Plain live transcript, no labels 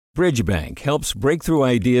Bridgebank helps breakthrough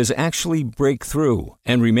ideas actually break through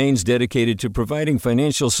and remains dedicated to providing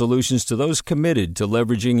financial solutions to those committed to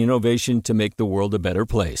leveraging innovation to make the world a better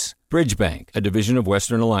place. Bridgebank, a division of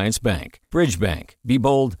Western Alliance Bank. Bridgebank. Be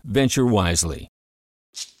bold, venture wisely.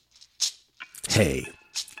 Hey,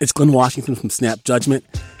 it's Glenn Washington from Snap Judgment.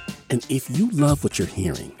 And if you love what you're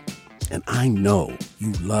hearing, and I know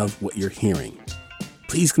you love what you're hearing,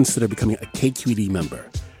 please consider becoming a KQED member.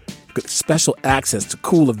 Get special access to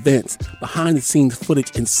cool events, behind-the-scenes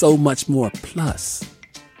footage, and so much more. Plus,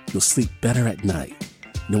 you'll sleep better at night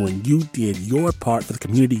knowing you did your part for the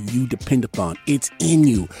community you depend upon. It's in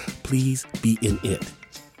you. Please be in it.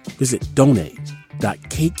 Visit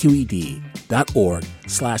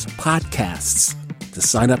donate.kqed.org/podcasts to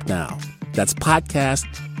sign up now. That's podcast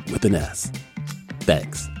with an S.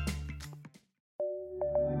 Thanks.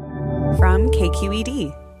 From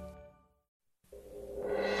KQED.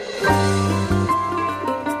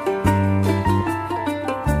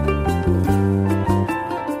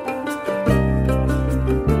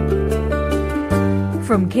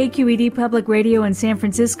 From KQED Public Radio in San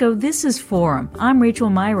Francisco, this is Forum. I'm Rachel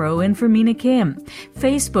Myrow in for Mina Kim.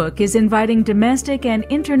 Facebook is inviting domestic and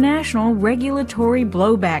international regulatory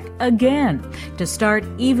blowback again. To start,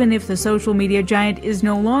 even if the social media giant is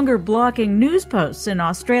no longer blocking news posts in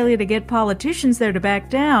Australia to get politicians there to back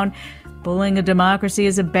down, bullying a democracy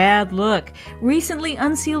is a bad look. Recently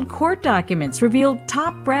unsealed court documents revealed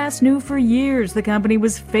top brass knew for years the company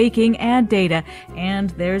was faking ad data.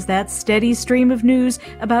 And there's that steady stream of news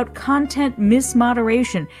about content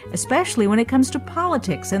mismoderation, especially when it comes to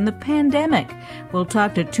politics and the pandemic. We'll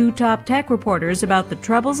talk to two top tech reporters about the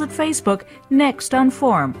troubles at Facebook next on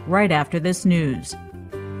Forum, right after this news.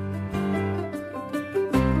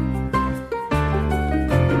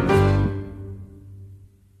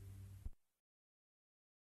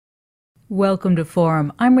 Welcome to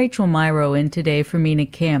Forum. I'm Rachel Myrow in today for Mina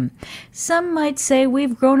Kim. Some might say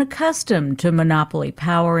we've grown accustomed to monopoly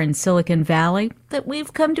power in Silicon Valley, that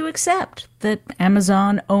we've come to accept that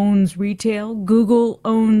Amazon owns retail, Google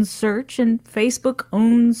owns search, and Facebook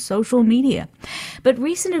owns social media. But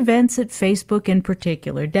recent events at Facebook in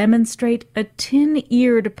particular demonstrate a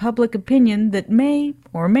tin-eared public opinion that may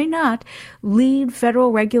or may not lead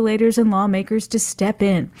federal regulators and lawmakers to step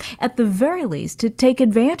in, at the very least to take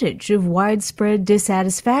advantage of widespread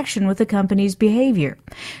dissatisfaction with the company's behavior.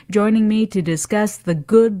 Joining me to discuss the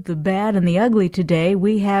good, the bad, and the ugly today,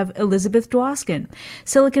 we have Elizabeth Dwoskin,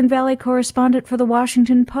 Silicon Valley correspondent for The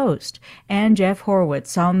Washington Post, and Jeff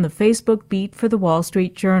Horowitz on the Facebook beat for The Wall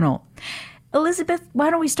Street Journal. Elizabeth, why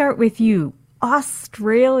don't we start with you?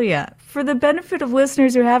 Australia. For the benefit of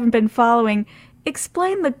listeners who haven't been following,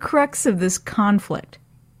 explain the crux of this conflict.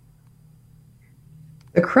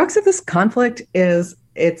 The crux of this conflict is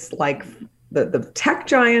it's like the tech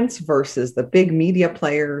giants versus the big media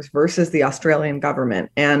players versus the Australian government.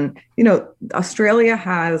 And, you know, Australia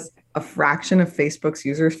has a fraction of Facebook's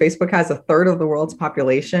users. Facebook has a third of the world's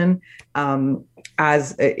population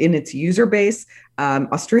as in its user base.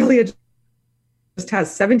 Australia just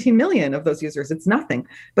has 17 million of those users. It's nothing,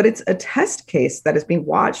 but it's a test case that is being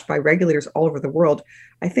watched by regulators all over the world,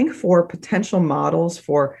 I think, for potential models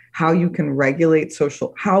for how you can regulate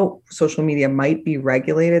how social media might be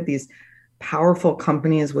regulated. These powerful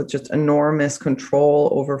companies with just enormous control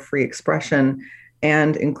over free expression,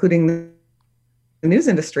 and including the news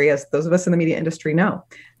industry, as those of us in the media industry know.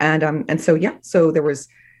 So there was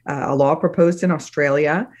a law proposed in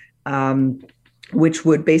Australia, which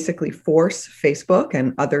would basically force Facebook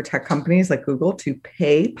and other tech companies like Google to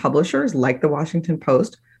pay publishers like the Washington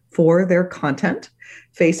Post for their content.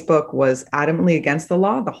 Facebook was adamantly against the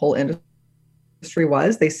law. The whole industry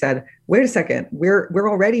was. They said, wait a second, we're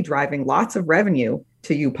already driving lots of revenue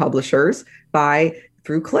to you publishers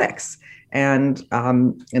through clicks and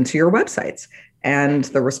into your websites. And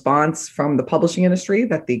the response from the publishing industry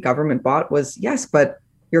that the government bought was, yes, but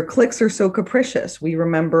your clicks are so capricious. We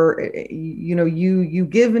remember, you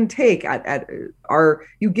give and take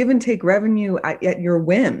you give and take revenue at your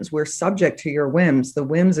whims. We're subject to your whims, the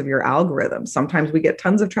whims of your algorithm. Sometimes we get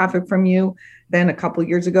tons of traffic from you. Then a couple of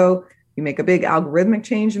years ago, you make a big algorithmic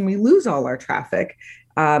change and we lose all our traffic.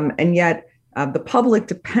 And yet the public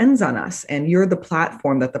depends on us, and you're the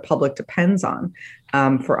platform that the public depends on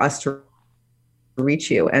for us to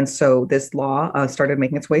reach you. And so this law started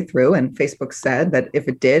making its way through, and Facebook said that if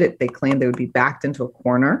it did, they claimed they would be backed into a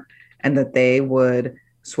corner and that they would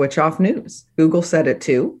switch off news. Google said it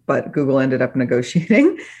too, but Google ended up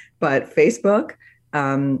negotiating. But Facebook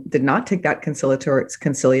did not take that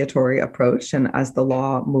conciliatory approach. And as the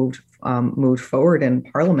law moved forward in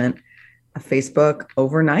Parliament, Facebook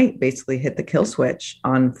overnight basically hit the kill switch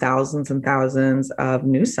on thousands and thousands of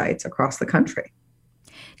news sites across the country.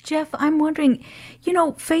 Jeff, I'm wondering,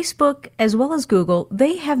 Facebook as well as Google,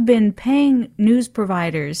 they have been paying news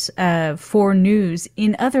providers for news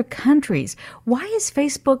in other countries. Why is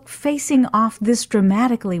Facebook facing off this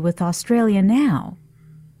dramatically with Australia now?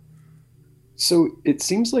 So it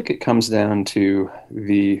seems like it comes down to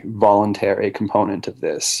the voluntary component of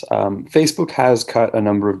this. Facebook has cut a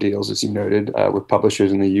number of deals, as you noted, with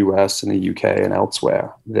publishers in the US and the UK and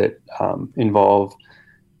elsewhere that involve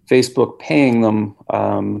Facebook paying them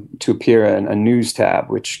to appear in a news tab,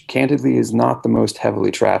 which candidly is not the most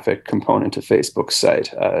heavily trafficked component of Facebook's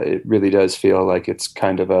site. It really does feel like it's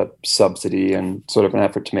kind of a subsidy and sort of an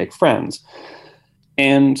effort to make friends.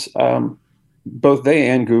 And both they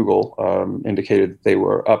and Google indicated that they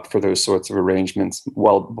were up for those sorts of arrangements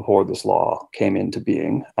well before this law came into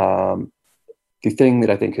being. The thing that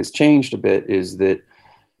I think has changed a bit is that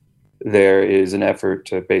there is an effort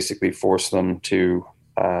to basically force them to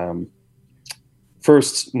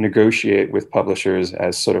first negotiate with publishers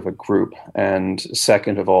as sort of a group, and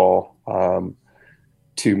second of all,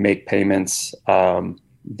 to make payments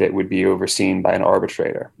that would be overseen by an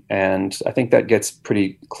arbitrator. And I think that gets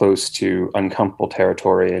pretty close to uncomfortable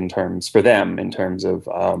territory in terms of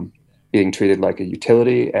being treated like a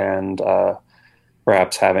utility and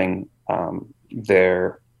perhaps having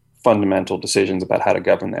their fundamental decisions about how to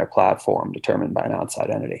govern their platform determined by an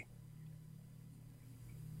outside entity.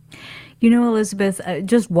 Elizabeth,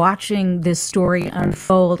 just watching this story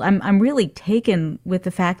unfold, I'm really taken with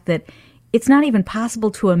the fact that it's not even possible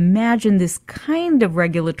to imagine this kind of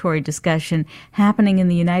regulatory discussion happening in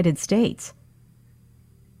the United States.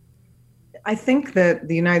 I think that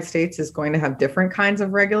the United States is going to have different kinds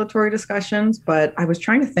of regulatory discussions, but I was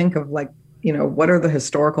trying to think of what are the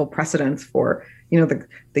historical precedents for,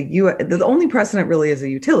 the only precedent really is a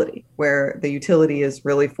utility, where the utility is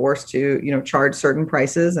really forced to, charge certain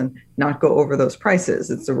prices and not go over those prices.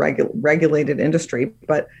 It's a regulated industry.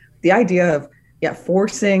 But the idea of,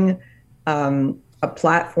 forcing a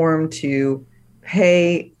platform to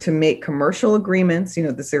pay to make commercial agreements,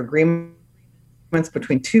 this are agreements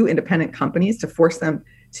between two independent companies to force them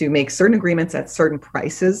to make certain agreements at certain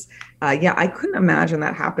prices. I couldn't imagine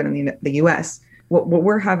that happen in the U.S. What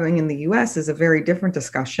we're having in the U.S. is a very different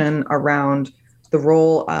discussion around the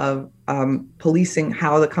role of policing,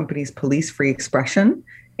 how the companies police free expression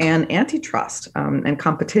and antitrust and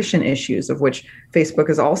competition issues, of which Facebook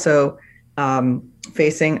is also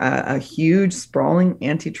facing a huge, sprawling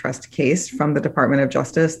antitrust case from the Department of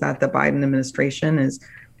Justice that the Biden administration is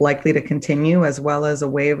likely to continue, as well as a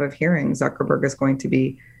wave of hearings. Zuckerberg is going to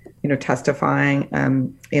be,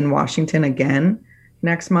 testifying in Washington again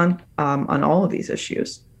next month on all of these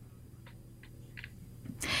issues.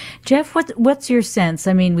 Jeff, what's your sense?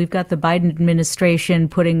 I mean, we've got the Biden administration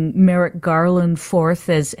putting Merrick Garland forth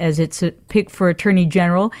as its pick for attorney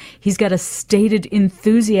general. He's got a stated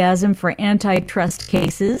enthusiasm for antitrust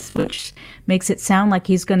cases, which makes it sound like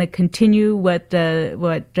he's going to continue what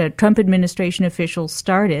Trump administration officials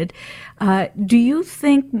started. Do you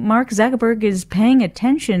think Mark Zuckerberg is paying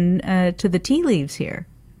attention to the tea leaves here?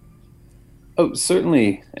 Oh,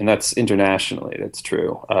 certainly, and that's internationally, that's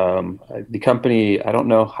true. The company, I don't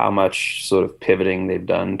know how much sort of pivoting they've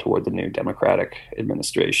done toward the new Democratic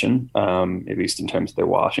administration, at least in terms of their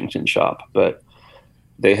Washington shop, but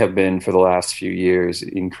they have been, for the last few years,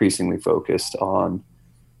 increasingly focused on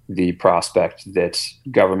the prospect that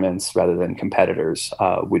governments, rather than competitors,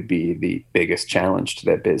 would be the biggest challenge to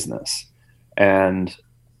their business. And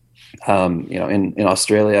in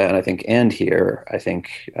Australia, and I think, and here, I think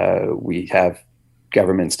we have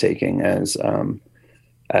governments taking, as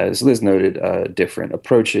Liz noted, different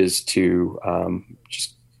approaches to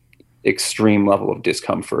just extreme level of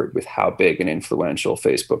discomfort with how big and influential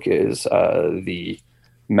Facebook is, the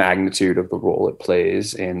magnitude of the role it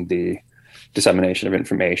plays in the dissemination of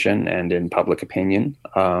information and in public opinion.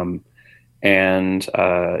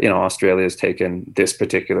 Australia has taken this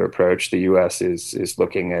particular approach. The U.S. is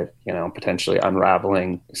looking at, potentially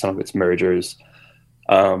unraveling some of its mergers.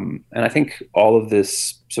 And I think all of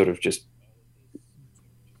this sort of just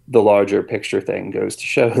the larger picture thing goes to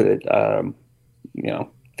show that,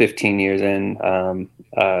 15 years in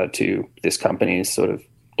to this company's sort of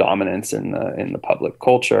dominance in the public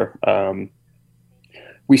culture,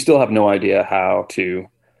 we still have no idea how to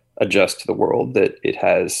adjust to the world that it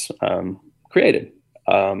has created.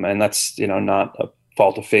 And that's, not a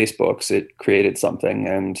fault of Facebook's. It created something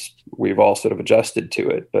and we've all sort of adjusted to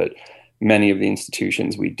it. But many of the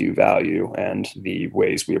institutions we do value and the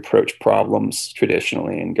ways we approach problems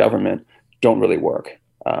traditionally in government don't really work.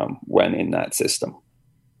 when in that system.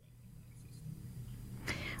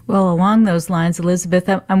 Well, along those lines, Elizabeth,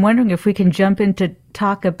 I'm wondering if we can jump in to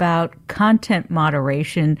talk about content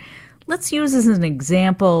moderation. Let's use as an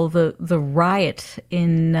example the riot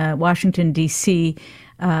in Washington, D.C.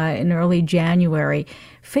 In early January.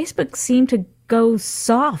 Facebook seemed to go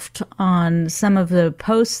soft on some of the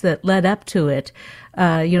posts that led up to it,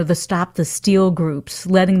 the Stop the Steal groups,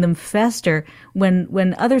 letting them fester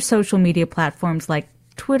when other social media platforms like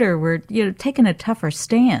Twitter were taking a tougher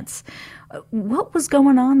stance. What was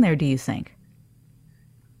going on there, do you think?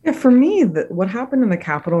 Yeah, for me, what happened in the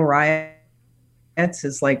Capitol riots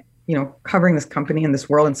is covering this company and this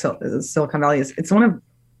world in Silicon Valley it's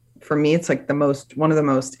for me, it's like one of the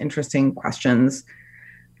most interesting questions.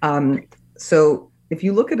 So if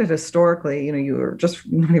you look at it historically, you were just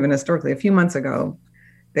not even historically, a few months ago,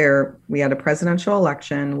 we had a presidential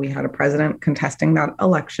election. We had a president contesting that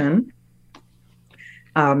election,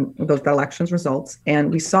 the election's results.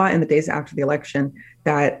 And we saw in the days after the election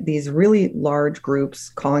that these really large groups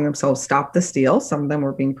calling themselves Stop the Steal, some of them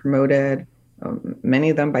were being promoted, many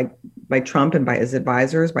of them by Trump and by his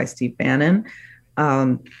advisors, by Steve Bannon.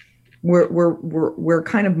 We're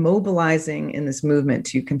kind of mobilizing in this movement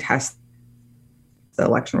to contest the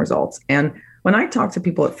election results. And when I talked to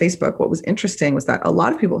people at Facebook, what was interesting was that a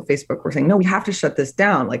lot of people at Facebook were saying, no, we have to shut this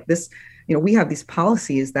down. Like this, we have these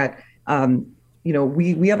policies that,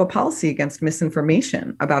 we have a policy against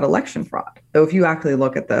misinformation about election fraud. Though if you actually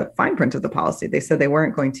look at the fine print of the policy, they said they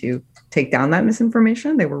weren't going to take down that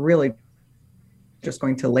misinformation. They were really just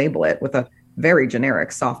going to label it with a very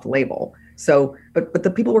generic, soft label. So, but the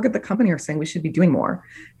people who work at the company are saying we should be doing more.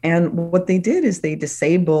 And what they did is they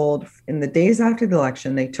disabled, in the days after the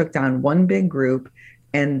election, they took down one big group,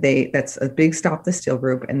 and that's a big Stop the Steal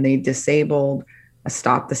group, and they disabled a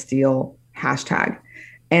Stop the Steal hashtag.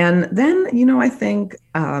 And then, I think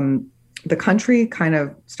the country kind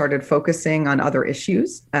of started focusing on other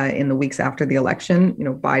issues in the weeks after the election.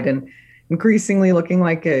 Biden increasingly looking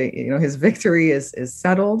like his victory is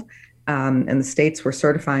settled. And the states were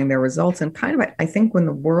certifying their results. And kind of, I think when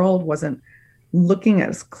the world wasn't looking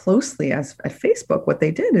as closely as at Facebook, what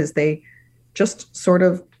they did is they just sort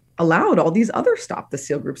of allowed all these other Stop the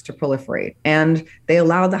Steal groups to proliferate. And they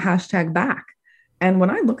allowed the hashtag back. And when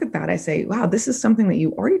I look at that, I say, wow, this is something that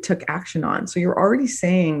you already took action on. So you're already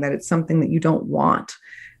saying that it's something that you don't want.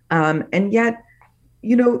 And yet,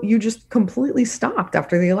 you just completely stopped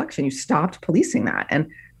after the election. You stopped policing that. And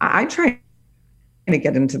I try to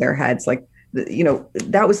get into their heads,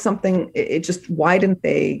 that was something, it just, why didn't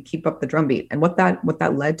they keep up the drumbeat? And what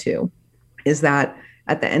that led to is that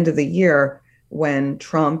at the end of the year, when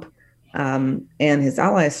Trump and his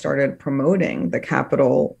allies started promoting the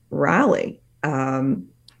Capitol rally,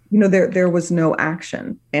 there was no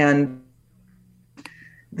action. And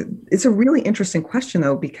it's a really interesting question,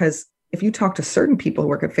 though, because if you talk to certain people who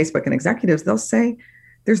work at Facebook and executives, they'll say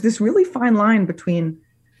there's this really fine line between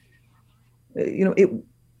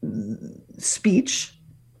speech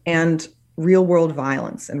and real world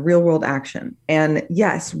violence and real world action. And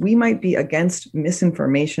yes, we might be against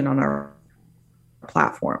misinformation on our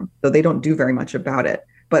platform, though they don't do very much about it.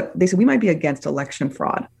 But they said we might be against election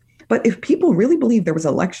fraud. But if people really believe there was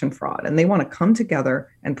election fraud and they want to come together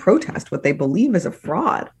and protest what they believe is a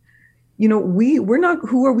fraud, we're not,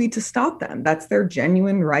 who are we to stop them? That's their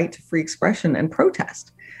genuine right to free expression and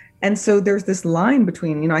protest. And so there's this line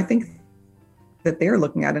between, I think that they're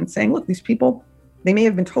looking at and saying, look, these people, they may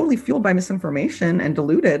have been totally fueled by misinformation and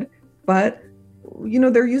deluded, but,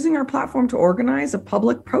 they're using our platform to organize a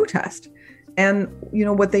public protest. And,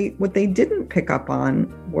 what they didn't pick up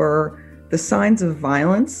on were the signs of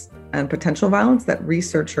violence and potential violence that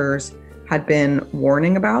researchers had been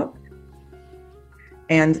warning about.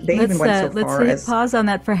 And they even went so far as... Let's pause on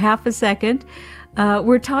that for half a second.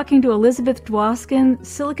 We're talking to Elizabeth Dwoskin,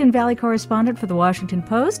 Silicon Valley correspondent for The Washington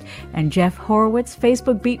Post, and Jeff Horowitz,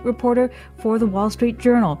 Facebook beat reporter for The Wall Street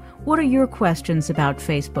Journal. What are your questions about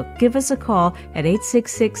Facebook? Give us a call at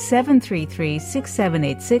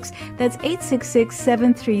 866-733-6786. That's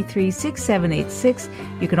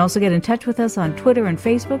 866-733-6786. You can also get in touch with us on Twitter and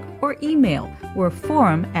Facebook or email. We're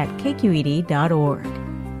forum@kqed.org.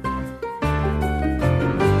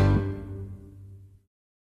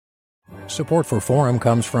 Support for Forum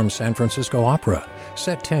comes from San Francisco Opera.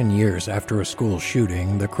 Set 10 years after a school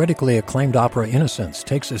shooting, the critically acclaimed opera Innocence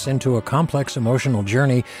takes us into a complex emotional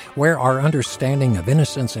journey where our understanding of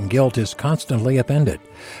innocence and guilt is constantly upended.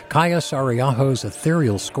 Kaya Sariaho's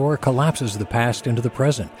ethereal score collapses the past into the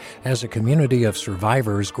present as a community of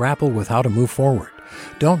survivors grapple with how to move forward.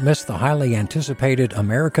 Don't miss the highly anticipated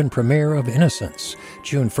American premiere of Innocence,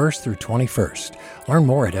 June 1st through 21st. Learn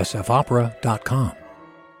more at sfopera.com.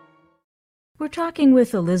 We're talking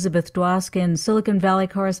with Elizabeth Dwoskin, Silicon Valley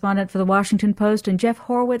correspondent for The Washington Post, and Jeff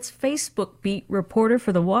Horwitz, Facebook beat reporter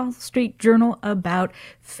for The Wall Street Journal, about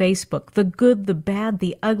Facebook, the good, the bad,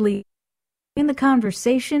 the ugly. In the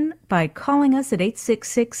conversation by calling us at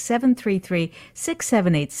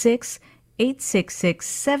 866-733-6786,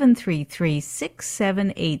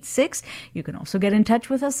 866-733-6786. You can also get in touch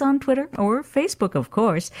with us on Twitter or Facebook, of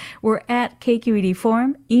course. We're at KQED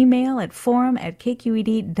Forum. Email at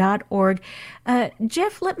forum@kqed.org.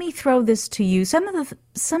 Jeff, let me throw this to you. Some of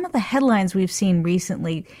the headlines we've seen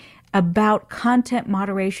recently about content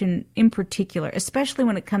moderation in particular, especially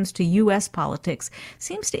when it comes to U.S. politics,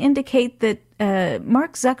 seems to indicate that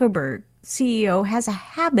Mark Zuckerberg, CEO, has a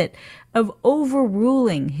habit of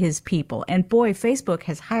overruling his people. And boy, Facebook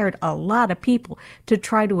has hired a lot of people to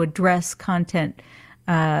try to address content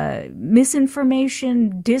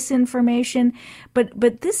misinformation, disinformation.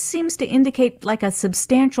 But this seems to indicate like a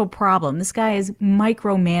substantial problem. This guy is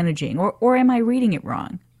micromanaging, or am I reading it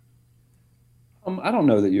wrong? I don't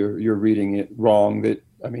know that you're reading it wrong. It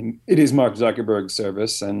is Mark Zuckerberg's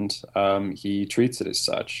service, and he treats it as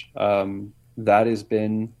such. That has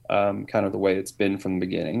been kind of the way it's been from the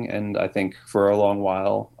beginning. And I think for a long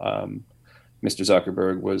while, Mr.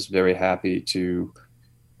 Zuckerberg was very happy to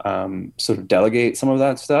sort of delegate some of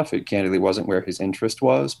that stuff. It candidly wasn't where his interest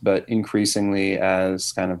was, but increasingly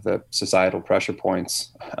as kind of the societal pressure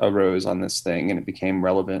points arose on this thing and it became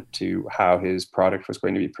relevant to how his product was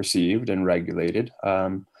going to be perceived and regulated,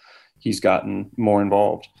 he's gotten more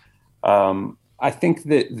involved. I think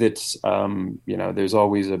that there's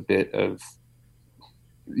always a bit of,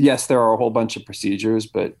 yes, there are a whole bunch of procedures,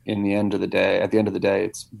 but at the end of the day,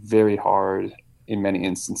 it's very hard in many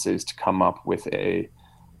instances to come up with a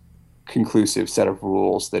conclusive set of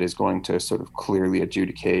rules that is going to sort of clearly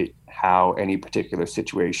adjudicate how any particular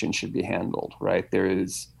situation should be handled, right? There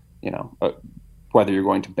is, whether you're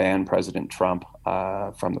going to ban President Trump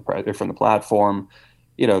from the platform,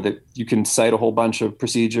 that you can cite a whole bunch of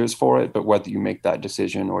procedures for it, but whether you make that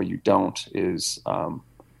decision or you don't is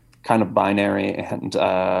kind of binary, and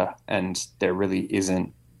there really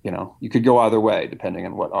isn't, you could go either way depending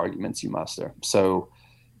on what arguments you muster. So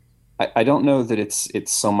I don't know that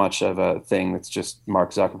it's so much of a thing that's just Mark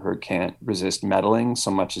Zuckerberg can't resist meddling, so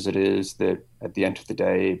much as it is that at the end of the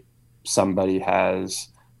day, somebody has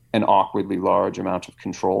an awkwardly large amount of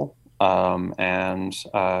control, and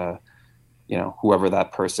whoever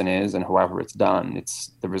that person is and however it's done,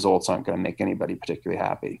 the results aren't going to make anybody particularly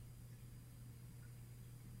happy.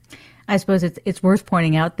 I suppose it's worth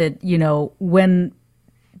pointing out that, when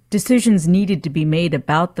decisions needed to be made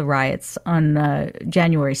about the riots on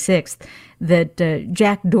January 6th, that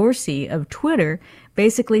Jack Dorsey of Twitter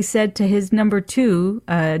basically said to his number two,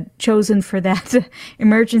 chosen for that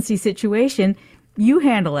emergency situation, you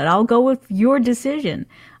handle it. I'll go with your decision.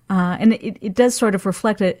 And it does sort of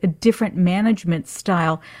reflect a different management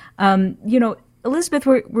style. Elizabeth,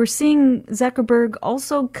 we're seeing Zuckerberg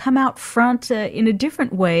also come out front in a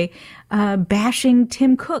different way, bashing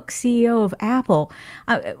Tim Cook, CEO of Apple.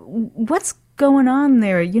 What's going on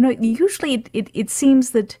there? Usually it seems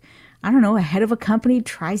that, a head of a company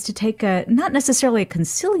tries to take not necessarily a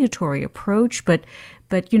conciliatory approach, but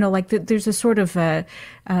there's a sort of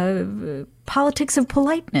politics of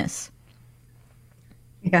politeness.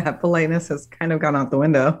 Yeah, politeness has kind of gone out the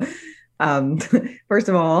window. First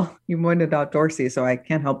of all, you pointed out Dorsey, so I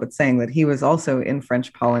can't help but saying that he was also in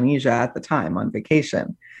French Polynesia at the time on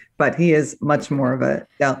vacation. But he is much more of a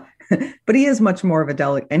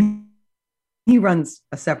delegate, and he runs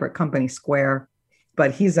a separate company, Square.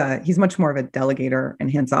 But he's much more of a delegator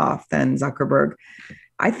and hands off than Zuckerberg.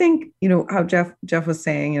 I think how Jeff was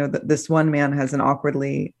saying, that this one man has an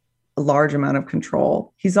awkwardly large amount of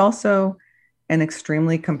control. He's also an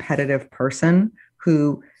extremely competitive person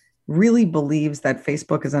who really believes that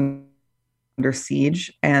Facebook is under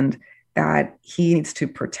siege and that he needs to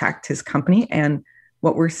protect his company. And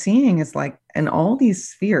what we're seeing is like in all these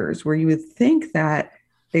spheres where you would think that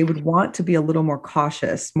they would want to be a little more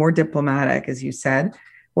cautious, more diplomatic, as you said,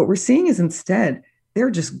 what we're seeing is instead they're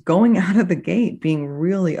just going out of the gate being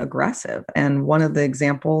really aggressive. And one of the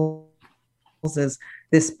examples is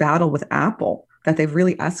this battle with Apple that they've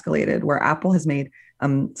really escalated, where Apple has made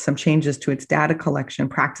some changes to its data collection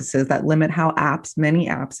practices that limit how many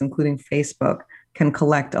apps, including Facebook, can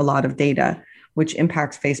collect a lot of data, which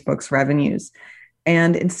impacts Facebook's revenues.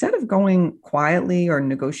 And instead of going quietly or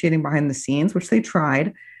negotiating behind the scenes, which they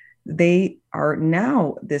tried, they are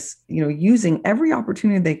now using every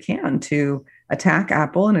opportunity they can to attack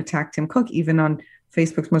Apple and attack Tim Cook. Even on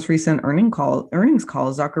Facebook's most recent earnings call,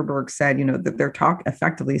 Zuckerberg said, that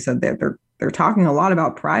effectively said that they're talking a lot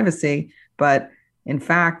about privacy, but in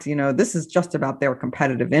fact, this is just about their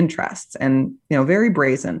competitive interests, and very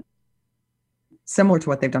brazen, similar to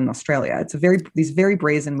what they've done in Australia. It's these very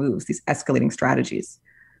brazen moves, these escalating strategies.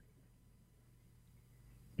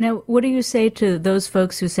 Now, what do you say to those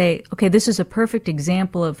folks who say, okay, this is a perfect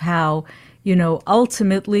example of how,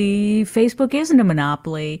 ultimately Facebook isn't a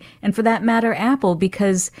monopoly, and for that matter, Apple,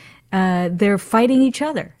 because they're fighting each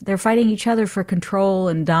other. They're fighting each other for control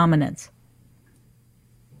and dominance.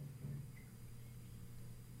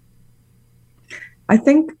 I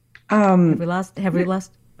think... Have we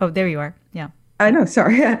lost? Oh, there you are. Yeah. I know.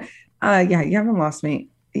 Sorry. Yeah, you haven't lost me.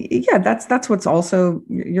 Yeah, that's what's also...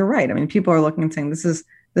 You're right. I mean, people are looking and saying this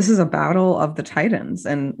is a battle of the titans,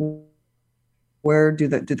 and where do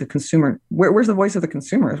the consumer, where's the voice of the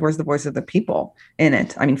consumers? Where's the voice of the people in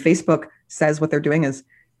it? I mean, Facebook says what they're doing is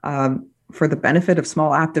for the benefit of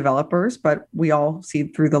small app developers, but we all see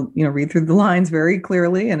read through the lines very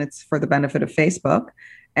clearly, and it's for the benefit of Facebook.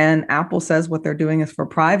 And Apple says what they're doing is for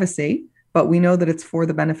privacy, but we know that it's for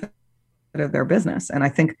the benefit of their business. And I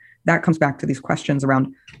think that comes back to these questions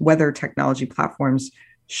around whether technology platforms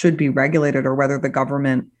should be regulated, or whether the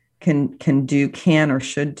government can or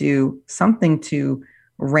should do something to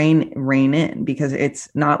rein in, because it's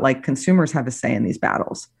not like consumers have a say in these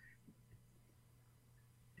battles.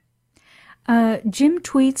 Jim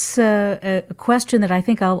tweets a question that I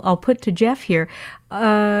think I'll put to Jeff here.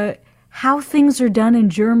 How things are done in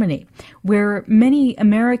Germany, where many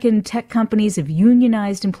American tech companies have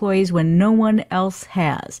unionized employees when no one else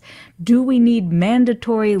has. Do we need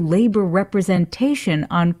mandatory labor representation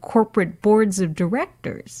on corporate boards of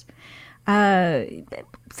directors?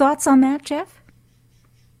 Thoughts on that, Jeff?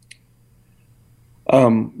 Are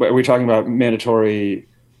we talking about mandatory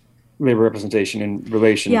labor representation in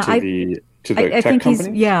relation to the tech companies?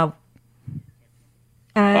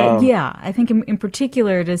 I think in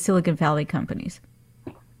particular to Silicon Valley companies.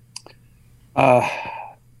 I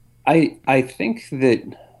think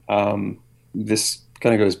that this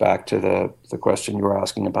kind of goes back to the question you were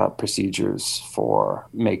asking about procedures for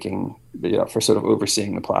making, for sort of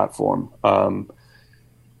overseeing the platform.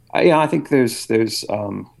 I think there's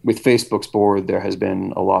with Facebook's board, there has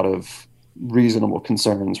been a lot of reasonable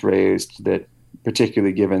concerns raised, that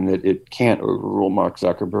particularly given that it can't overrule Mark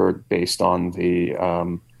Zuckerberg based on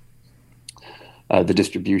the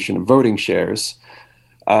distribution of voting shares,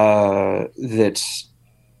 that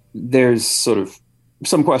there's sort of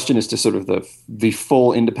some question as to sort of the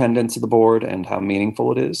full independence of the board and how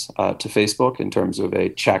meaningful it is to Facebook in terms of a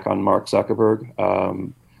check on Mark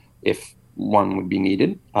Zuckerberg, if one would be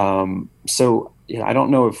needed. So I don't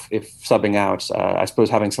know if subbing out. I suppose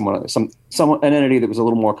having an entity that was a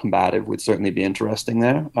little more combative would certainly be interesting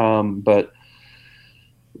there. But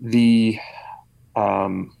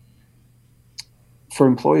for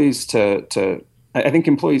employees I think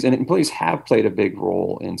employees have played a big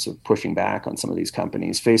role in sort of pushing back on some of these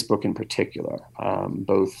companies, Facebook in particular,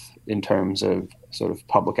 both in terms of sort of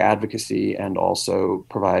public advocacy and also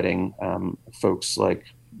providing folks like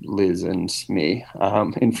Liz and me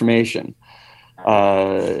information.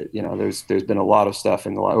 There's been a lot of stuff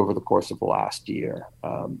over the course of the last year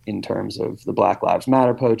in terms of the Black Lives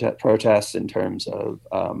Matter protests, in terms of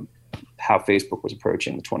how Facebook was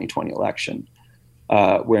approaching the 2020 election,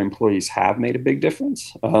 where employees have made a big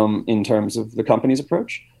difference in terms of the company's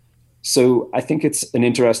approach. So I think it's an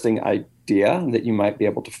interesting idea that you might be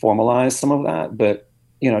able to formalize some of that. But,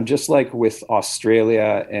 just like with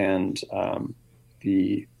Australia and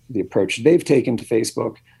the approach they've taken to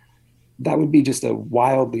Facebook, that would be just a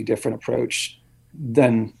wildly different approach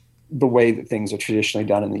than the way that things are traditionally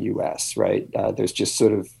done in the U.S., right? There's just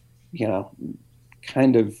sort of,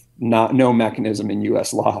 kind of no mechanism in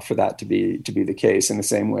U.S. law for that to be the case, in the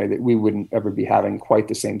same way that we wouldn't ever be having quite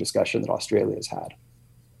the same discussion that Australia has had.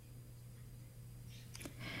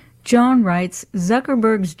 John writes,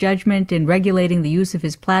 Zuckerberg's judgment in regulating the use of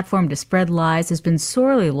his platform to spread lies has been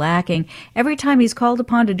sorely lacking. Every time he's called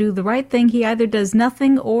upon to do the right thing, he either does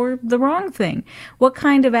nothing or the wrong thing. What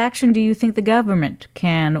kind of action do you think the government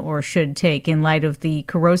can or should take in light of the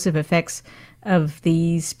corrosive effects of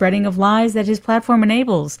the spreading of lies that his platform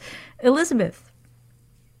enables? Elizabeth.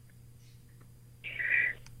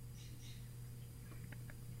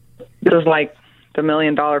 This is like the $1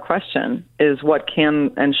 million question, is what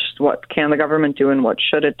can the government do and what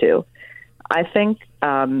should it do? I think,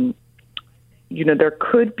 there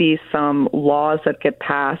could be some laws that get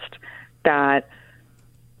passed that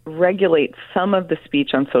regulate some of the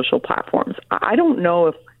speech on social platforms. I don't know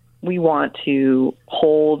if we want to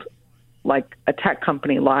hold like a tech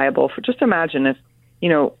company liable for, just imagine if,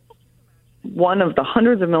 one of the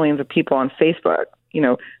hundreds of millions of people on Facebook,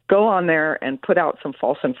 go on there and put out some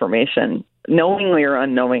false information, knowingly or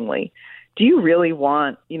unknowingly. Do you really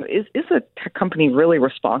want, is a tech company really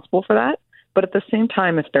responsible for that? But at the same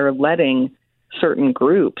time, if they're letting certain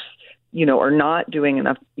groups, are not doing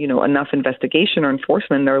enough, enough investigation or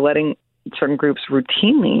enforcement, they're letting certain groups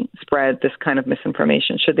routinely spread this kind of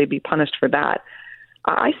misinformation. Should they be punished for that?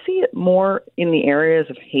 I see it more in the areas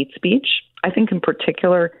of hate speech. I think in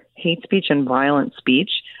particular, hate speech and violent speech,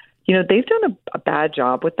 they've done a bad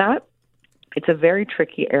job with that. It's a very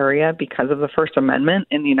tricky area because of the First Amendment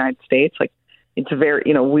in the United States. Like, it's very,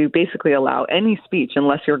 we basically allow any speech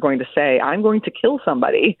unless you're going to say, I'm going to kill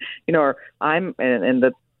somebody, or I'm, and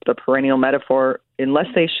the perennial metaphor, unless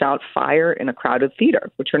they shout fire in a crowded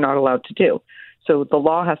theater, which you're not allowed to do. So the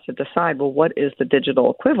law has to decide, well, what is the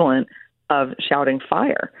digital equivalent of shouting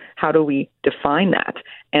fire? How do we define that?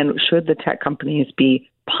 And should the tech companies be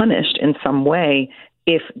punished in some way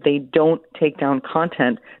if they don't take down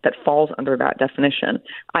content that falls under that definition?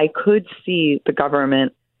 I could see the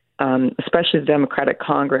government, especially the Democratic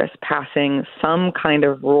Congress, passing some kind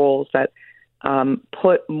of rules that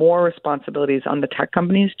put more responsibilities on the tech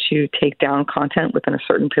companies to take down content within a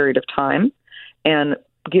certain period of time, and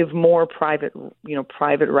give more private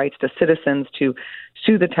rights to citizens to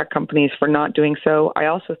sue the tech companies for not doing so. I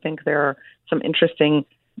also think there are some interesting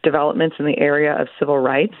developments in the area of civil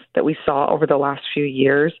rights that we saw over the last few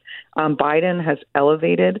years. Biden has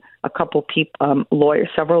elevated a couple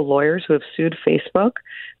several lawyers who have sued Facebook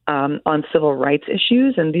on civil rights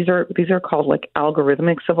issues, and these are called like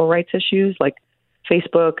algorithmic civil rights issues. Like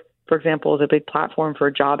Facebook, for example, is a big platform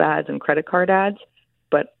for job ads and credit card ads,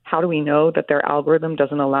 but how do we know that their algorithm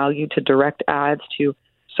doesn't allow you to direct ads to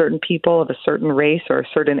certain people of a certain race or a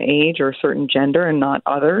certain age or a certain gender and not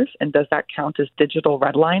others? And does that count as digital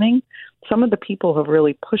redlining? Some of the people who have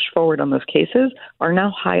really pushed forward on those cases are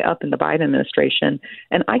now high up in the Biden administration,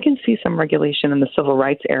 and I can see some regulation in the civil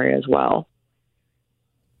rights area as well.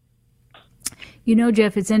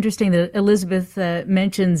 Jeff, it's interesting that Elizabeth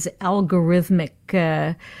mentions algorithmic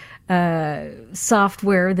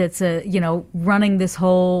software that's running this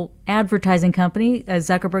whole advertising company.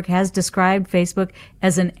 Zuckerberg has described Facebook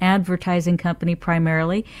as an advertising company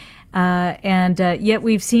primarily, and yet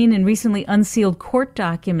we've seen in recently unsealed court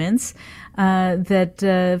documents that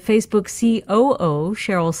Facebook COO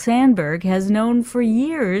Sheryl Sandberg has known for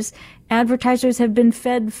years advertisers have been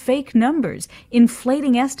fed fake numbers,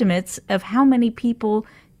 inflating estimates of how many people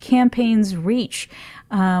campaigns reach.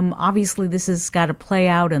 Obviously, this has got to play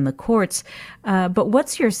out in the courts. But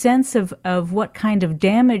what's your sense of what kind of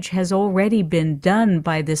damage has already been done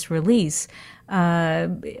by this release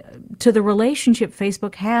to the relationship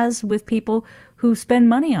Facebook has with people who spend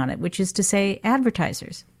money on it, which is to say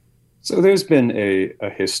advertisers? So there's been a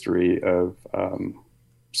history of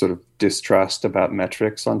sort of distrust about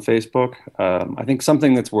metrics on Facebook. I think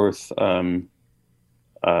something that's worth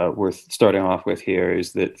starting off with here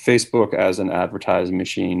is that Facebook as an advertising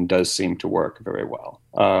machine does seem to work very well.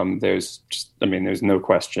 There's no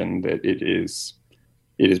question that it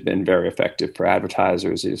has been very effective for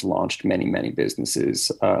advertisers. It has launched many, many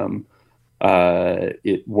businesses.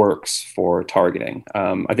 It works for targeting.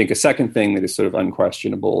 I think a second thing that is sort of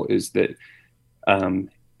unquestionable is that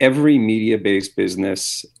every media-based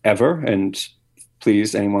business ever, and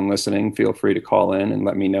please, anyone listening, feel free to call in and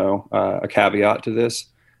let me know a caveat to this.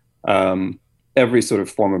 Every sort of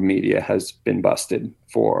form of media has been busted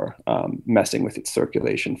for messing with its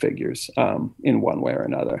circulation figures in one way or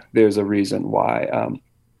another. There's a reason why,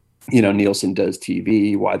 Nielsen does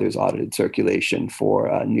TV, why there's audited circulation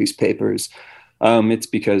for newspapers. It's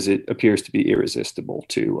because it appears to be irresistible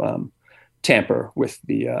to tamper with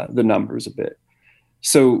the numbers a bit.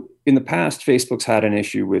 So in the past, Facebook's had an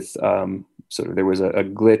issue with there was a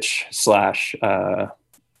glitch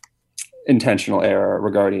 / intentional error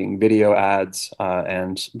regarding video ads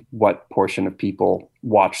and what portion of people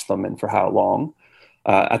watch them and for how long.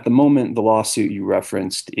 At the moment, the lawsuit you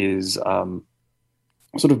referenced is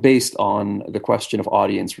sort of based on the question of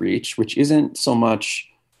audience reach, which isn't so much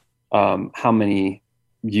how many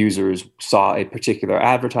users saw a particular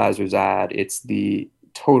advertiser's ad, it's the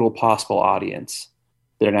total possible audience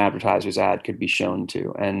that an advertiser's ad could be shown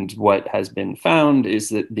to. And what has been found is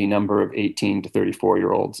that the number of 18 to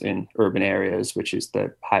 34-year-olds in urban areas, which is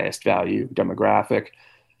the highest value demographic,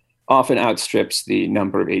 often outstrips the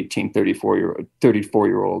number of 18,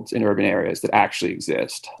 34-year-olds in urban areas that actually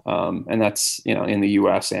exist. And that's, in the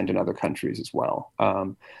US and in other countries as well.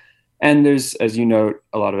 And there's, as you note,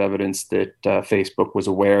 a lot of evidence that Facebook was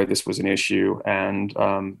aware this was an issue, and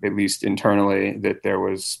at least internally, that there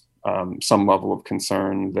was some level of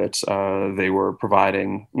concern that they were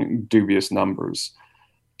providing dubious numbers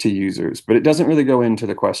to users. But it doesn't really go into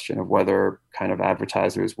the question of whether kind of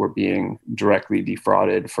advertisers were being directly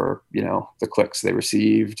defrauded for, the clicks they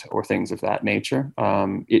received or things of that nature.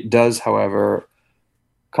 It does, however,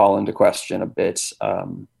 call into question a bit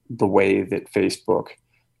the way that Facebook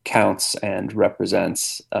counts and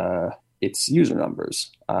represents its user numbers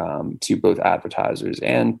to both advertisers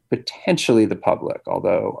and potentially the public,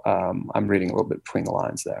 although I'm reading a little bit between the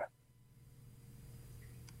lines there.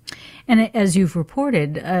 And as you've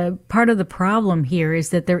reported, part of the problem here is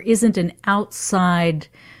that there isn't an outside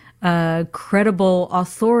credible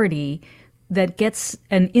authority that gets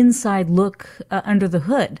an inside look under the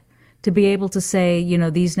hood to be able to say,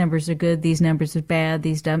 these numbers are good, these numbers are bad,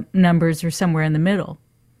 these numbers are somewhere in the middle.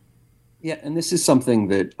 Yeah, and this is something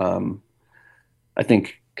that I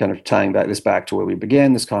think, kind of tying back to where we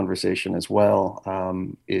began this conversation as well,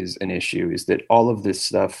 is an issue, is that all of this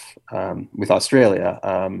stuff with Australia,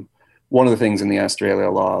 one of the things in the Australia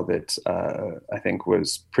law that I think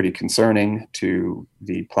was pretty concerning to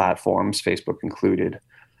the platforms, Facebook included,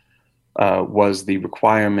 was the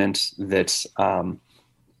requirement that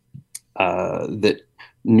that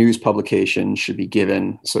news publications should be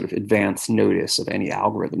given sort of advance notice of any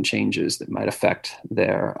algorithm changes that might affect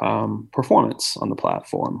their performance on the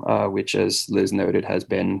platform, which, as Liz noted, has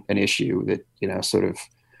been an issue that, sort of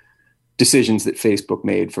decisions that Facebook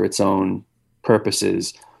made for its own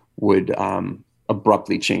purposes would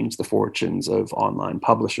abruptly change the fortunes of online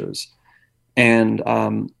publishers. And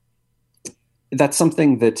that's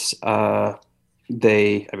something that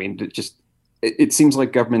it seems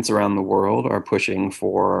like governments around the world are pushing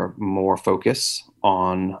for more focus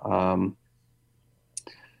on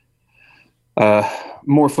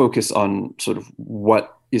sort of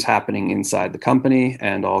what is happening inside the company,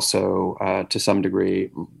 and also to some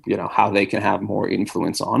degree, how they can have more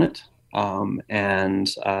influence on it.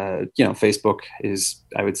 Facebook is,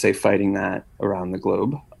 I would say, fighting that around the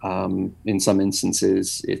globe. In some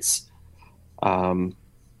instances, it's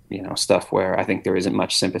stuff where I think there isn't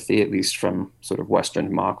much sympathy, at least from sort of Western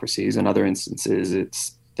democracies. In other instances,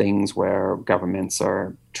 it's things where governments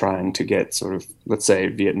are trying to get sort of, let's say,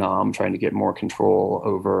 Vietnam, trying to get more control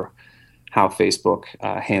over how Facebook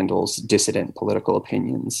handles dissident political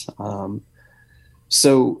opinions.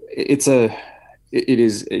 So it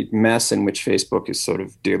is a mess in which Facebook is sort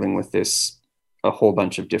of dealing with a whole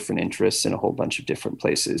bunch of different interests in a whole bunch of different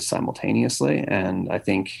places simultaneously. And I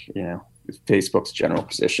think, Facebook's general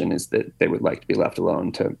position is that they would like to be left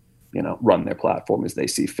alone to, run their platform as they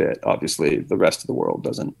see fit. Obviously, the rest of the world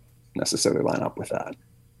doesn't necessarily line up with that.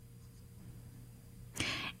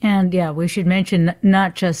 And we should mention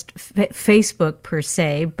not just Facebook per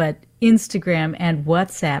se, but Instagram and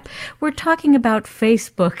WhatsApp. We're talking about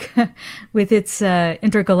Facebook with its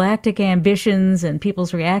intergalactic ambitions and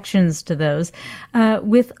people's reactions to those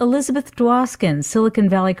with Elizabeth Dwoskin, Silicon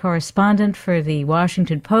Valley correspondent for the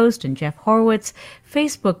Washington Post, and Jeff Horowitz,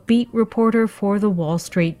 Facebook beat reporter for the Wall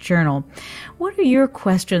Street Journal. What are your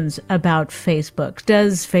questions about Facebook?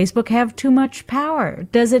 Does Facebook have too much power?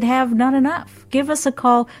 Does it have not enough? Give us a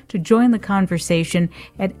call to join the conversation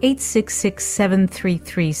at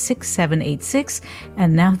 866-733-6786.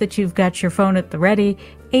 And now that you've got your phone at the ready,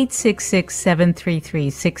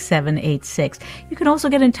 866-733-6786. You can also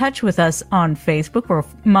get in touch with us on Facebook. We're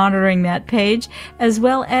monitoring that page, as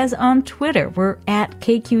well as on Twitter. We're at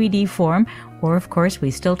KQED Forum, or of course,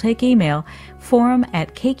 we still take email,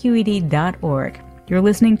 forum@kqed.org. You're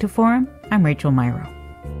listening to Forum. I'm Rachel Myrow.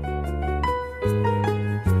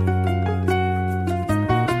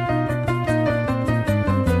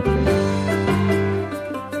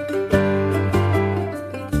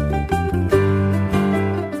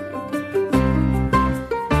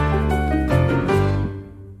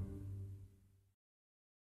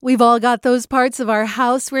 We've all got those parts of our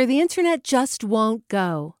house where the internet just won't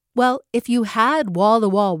go. Well, if you had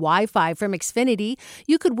wall-to-wall Wi-Fi from Xfinity,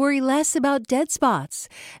 you could worry less about dead spots.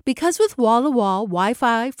 Because with wall-to-wall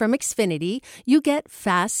Wi-Fi from Xfinity, you get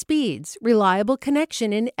fast speeds, reliable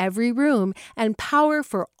connection in every room, and power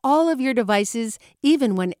for all of your devices,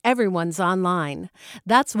 even when everyone's online.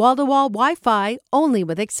 That's wall-to-wall Wi-Fi only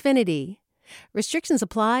with Xfinity. Restrictions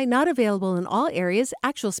apply, not available in all areas.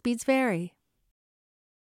 Actual speeds vary.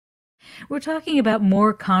 We're talking about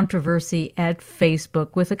more controversy at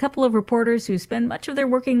Facebook with a couple of reporters who spend much of their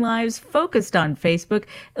working lives focused on Facebook,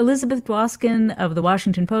 Elizabeth Dwoskin of The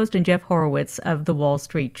Washington Post and Jeff Horowitz of The Wall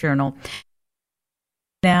Street Journal.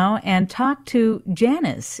 Now, and talk to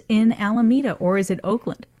Janice in Alameda, or is it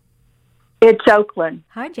Oakland? It's Oakland.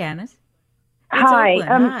 Hi, Janice. Hi.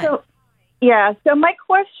 Hi. So my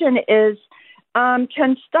question is,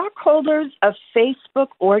 can stockholders of Facebook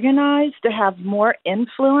organize to have more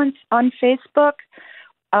influence on Facebook?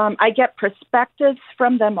 I get perspectives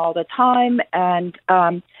from them all the time, and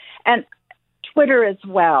Twitter as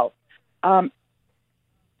well.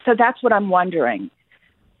 So that's what I'm wondering.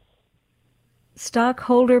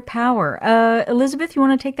 Stockholder power. Elizabeth, you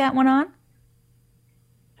want to take that one on?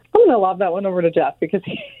 I'm going to lob that one over to Jeff because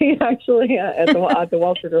he actually at the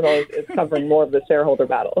Wall Street Journal is covering more of the shareholder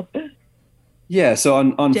battle. Yeah, so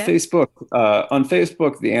on Jeff?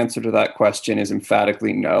 Facebook, the answer to that question is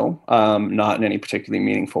emphatically no, not in any particularly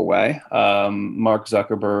meaningful way. Mark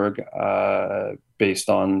Zuckerberg, based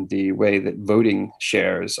on the way that voting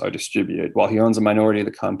shares are distributed, while he owns a minority of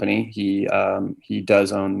the company, he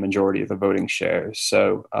does own the majority of the voting shares.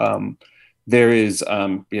 So there is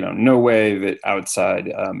no way that outside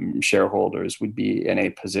shareholders would be in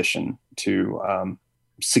a position to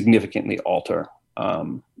significantly alter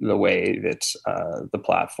the way that the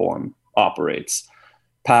platform operates.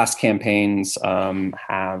 Past campaigns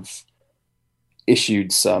have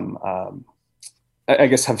issued some,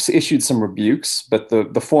 rebukes, but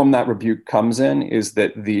the form that rebuke comes in is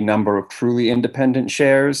that the number of truly independent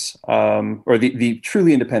shares, or the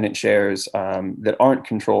truly independent shares that aren't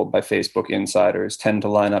controlled by Facebook insiders tend to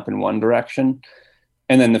line up in one direction.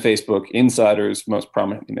 And then the Facebook insiders, most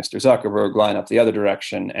prominently Mr. Zuckerberg, line up the other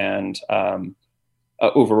direction and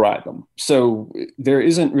override them. So there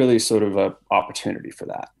isn't really sort of an opportunity for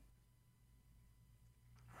that.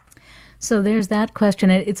 So there's that question.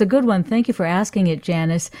 It's a good one. Thank you for asking it,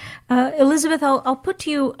 Janice. Elizabeth, I'll put to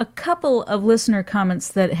you a couple of listener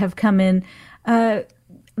comments that have come in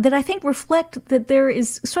that I think reflect that there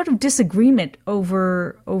is sort of disagreement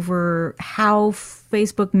over how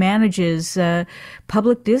Facebook manages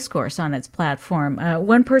public discourse on its platform.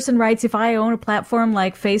 One person writes, if I own a platform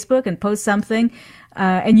like Facebook and post something,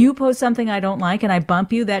 and you post something I don't like and I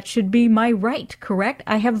bump you, that should be my right, correct?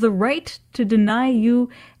 I have the right to deny you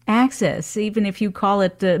access, even if you call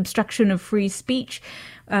it obstruction of free speech.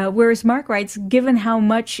 Whereas Mark writes, given how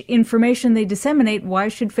much information they disseminate, why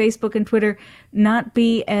should Facebook and Twitter not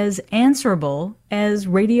be as answerable as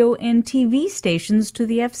radio and TV stations to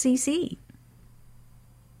the FCC?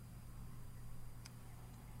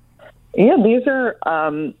 Yeah, these are,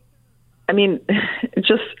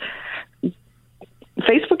 just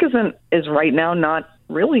Facebook is right now not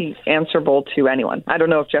really answerable to anyone. I don't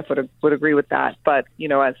know if Jeff would agree with that, but,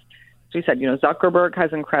 as we said, Zuckerberg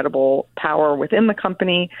has incredible power within the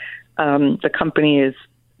company. The company is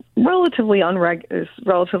relatively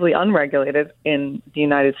unregulated in the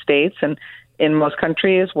United States and in most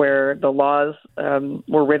countries where the laws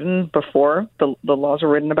were written before the laws were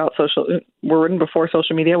written before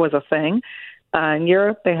social media was a thing. In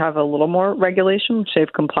Europe, they have a little more regulation, which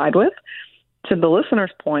they've complied with. To the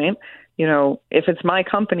listener's point, if it's my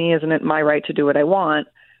company, isn't it my right to do what I want?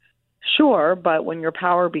 Sure, but when your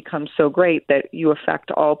power becomes so great that you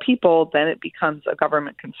affect all people, then it becomes a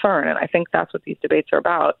government concern. And I think that's what these debates are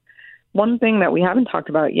about. One thing that we haven't talked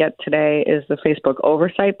about yet today is the Facebook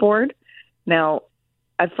Oversight Board. Now,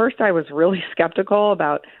 at first I was really skeptical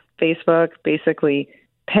about Facebook basically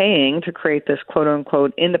paying to create this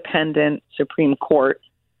quote-unquote independent Supreme Court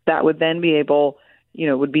that would then be able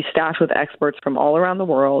would be staffed with experts from all around the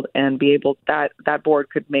world and be able that board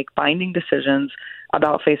could make binding decisions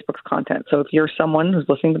about Facebook's content. So if you're someone who's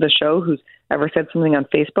listening to the show who's ever said something on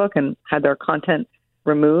Facebook and had their content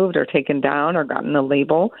removed or taken down or gotten a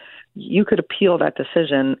label, you could appeal that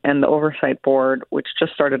decision, and the oversight board, which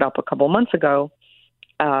just started up a couple months ago,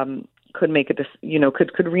 could make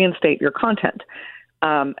could reinstate your content.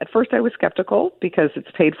 At first I was skeptical because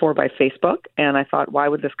it's paid for by Facebook, and I thought, why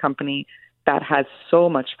would this company that has so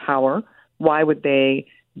much power, why would they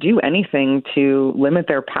do anything to limit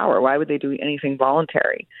their power? Why would they do anything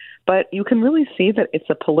voluntary? But you can really see that it's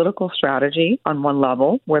a political strategy on one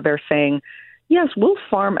level where they're saying, yes, we'll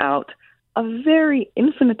farm out a very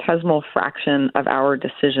infinitesimal fraction of our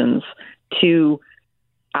decisions to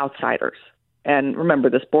outsiders. And remember,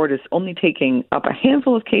 this board is only taking up a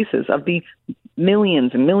handful of cases of the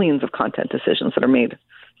millions and millions of content decisions that are made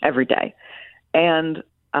every day. And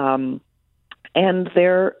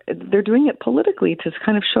they're doing it politically to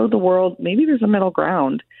kind of show the world maybe there's a middle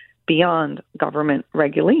ground beyond government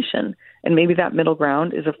regulation. And maybe that middle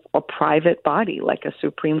ground is a private body like a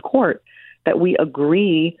Supreme Court that we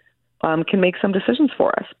agree can make some decisions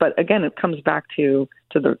for us. But again, it comes back to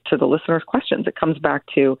the listeners' questions. It comes back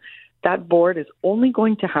to that board is only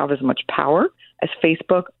going to have as much power as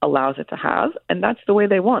Facebook allows it to have, and that's the way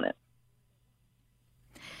they want it.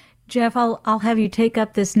 Jeff, I'll have you take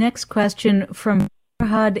up this next question from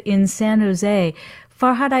Farhad in San Jose.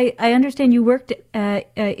 Farhad, I understand you worked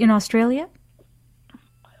in Australia?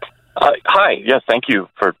 Hi. Yes, thank you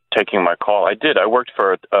for taking my call. I did. I worked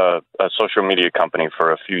for a social media company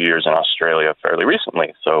for a few years in Australia fairly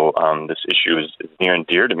recently, so this issue is near and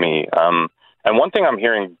dear to me. And one thing I'm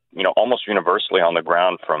hearing, almost universally on the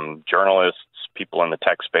ground from journalists, people in the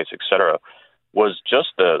tech space, et cetera, was just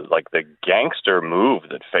the gangster move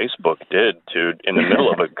that Facebook did in the middle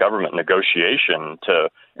of a government negotiation to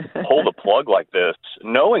pull the plug like this,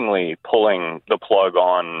 knowingly pulling the plug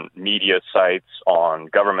on media sites, on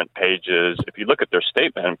government pages. If you look at their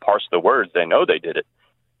statement and parse the words, they know they did it.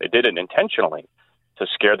 They did it intentionally to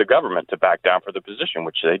scare the government to back down for the position,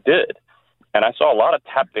 which they did. And I saw a lot of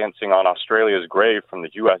tap dancing on Australia's grave from the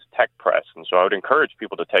U.S. tech press. And so I would encourage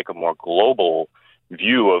people to take a more global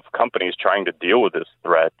view of companies trying to deal with this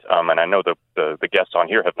threat. And I know the guests on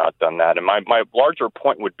here have not done that. And my larger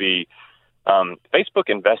point would be Facebook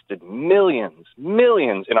invested millions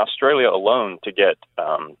in Australia alone to get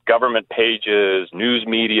government pages, news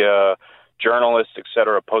media, journalists, et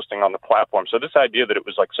cetera, posting on the platform. So this idea that it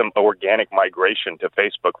was like some organic migration to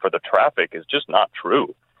Facebook for the traffic is just not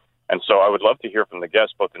true. And so I would love to hear from the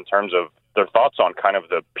guests, both in terms of their thoughts on kind of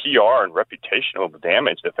the PR and reputational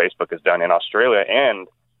damage that Facebook has done in Australia and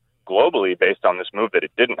globally based on this move that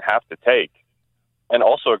it didn't have to take, and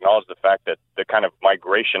also acknowledge the fact that the kind of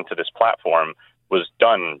migration to this platform was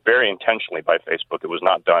done very intentionally by Facebook. It was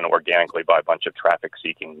not done organically by a bunch of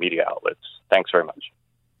traffic-seeking media outlets. Thanks very much.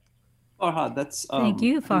 Farhad, that's... Thank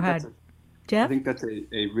you, Farhad. Jeff? I think that's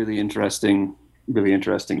a really interesting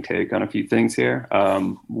take on a few things here.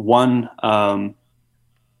 One,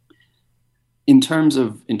 in terms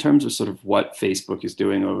of sort of what Facebook is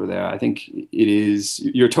doing over there, I think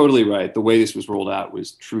you're totally right. The way this was rolled out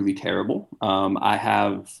was truly terrible. I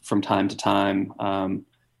have from time to time,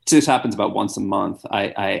 this happens about once a month,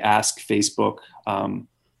 I ask Facebook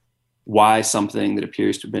why something that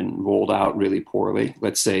appears to have been rolled out really poorly,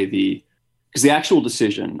 let's say because the actual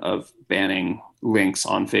decision of banning links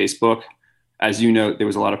on Facebook, as you know, there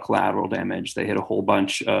was a lot of collateral damage. They hit a whole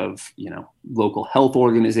bunch of, local health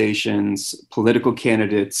organizations, political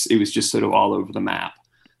candidates. It was just sort of all over the map.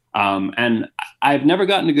 And I've never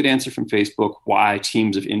gotten a good answer from Facebook why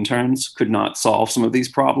teams of interns could not solve some of these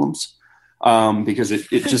problems, because it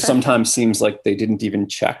just sometimes seems like they didn't even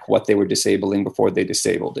check what they were disabling before they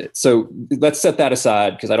disabled it. So let's set that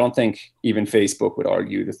aside, because I don't think even Facebook would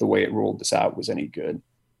argue that the way it rolled this out was any good.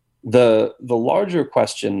 The larger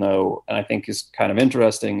question, though, and I think is kind of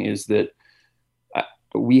interesting, is that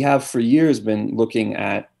we have for years been looking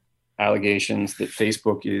at allegations that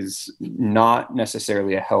Facebook is not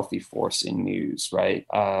necessarily a healthy force in news, right?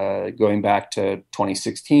 Going back to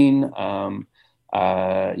 2016,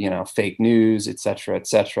 fake news, et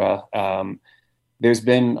cetera. There's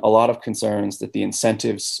been a lot of concerns that the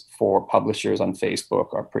incentives for publishers on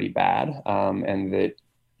Facebook are pretty bad, and that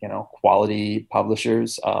quality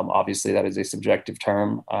publishers, obviously that is a subjective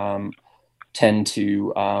term, tend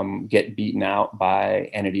to get beaten out by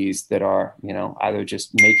entities that are, either just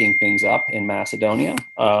making things up in Macedonia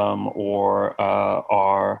or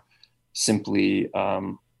are simply,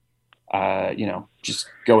 just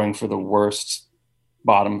going for the worst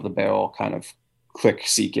bottom of the barrel kind of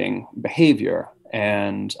click-seeking behavior.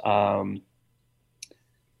 And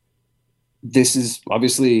this is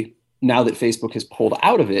obviously, now that Facebook has pulled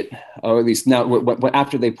out of it, or at least now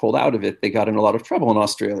after they pulled out of it, they got in a lot of trouble in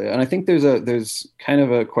Australia. And I think there's kind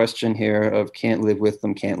of a question here of can't live with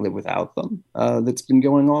them, can't live without them that's been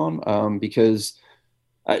going on. Because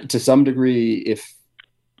to some degree, if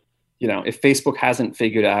Facebook hasn't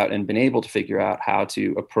figured out and been able to figure out how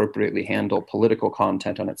to appropriately handle political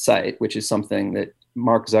content on its site, which is something that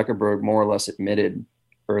Mark Zuckerberg more or less admitted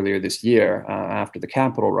earlier this year after the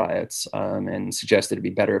Capitol riots, and suggested it'd be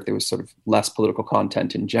better if there was sort of less political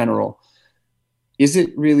content in general. Is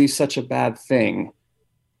it really such a bad thing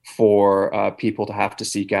for people to have to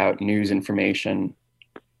seek out news information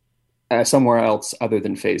somewhere else other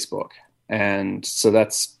than Facebook? And so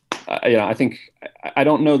that's, I think, I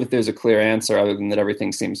don't know that there's a clear answer other than that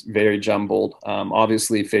everything seems very jumbled.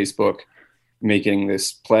 Obviously, Facebook making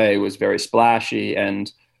this play was very splashy,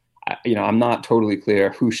 and I'm not totally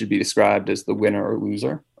clear who should be described as the winner or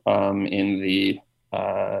loser in the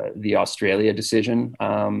the Australia decision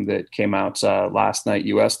that came out last night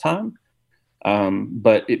U.S. time.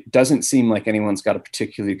 But it doesn't seem like anyone's got a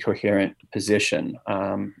particularly coherent position,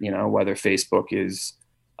 whether Facebook is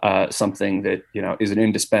something that, is an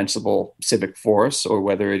indispensable civic force or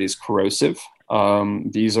whether it is corrosive.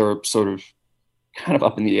 These are sort of kind of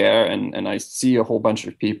up in the air, and I see a whole bunch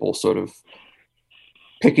of people sort of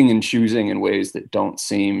picking and choosing in ways that don't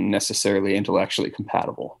seem necessarily intellectually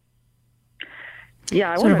compatible.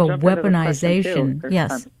 Yeah, sort of a weaponization.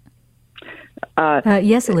 Yes.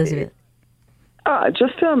 Yes, Elizabeth.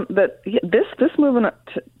 This move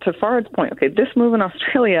to Farad's point. Okay, this move in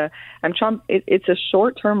Australia, it's a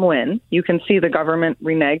short-term win. You can see the government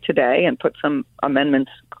renege today and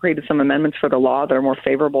created some amendments for the law that are more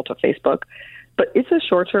favorable to Facebook. But it's a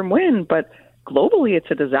short-term win. But globally, it's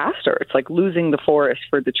a disaster. It's like losing the forest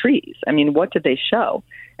for the trees. I mean, what did they show?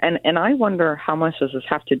 And I wonder how much does this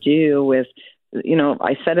have to do with,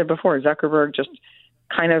 I said it before, Zuckerberg just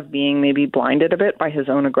kind of being maybe blinded a bit by his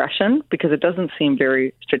own aggression, because it doesn't seem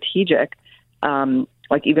very strategic.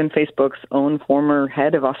 Like even Facebook's own former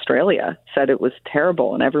head of Australia said it was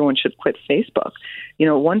terrible and everyone should quit Facebook.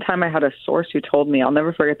 One time I had a source who told me, I'll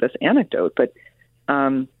never forget this anecdote, but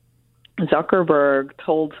Zuckerberg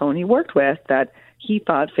told someone he worked with that he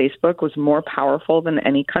thought Facebook was more powerful than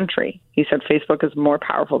any country. He said Facebook is more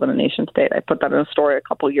powerful than a nation state. I put that in a story a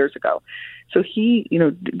couple of years ago. So he,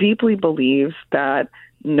 deeply believes that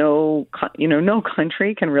no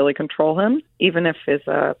country can really control him, even if his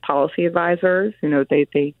policy advisors,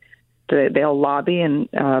 they'll lobby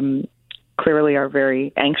and clearly are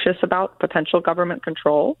very anxious about potential government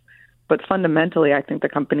control. But fundamentally, I think the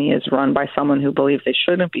company is run by someone who believes they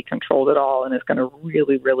shouldn't be controlled at all and is going to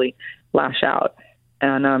really, really lash out.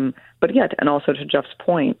 And and also to Jeff's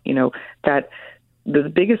point, that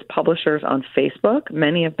the biggest publishers on Facebook,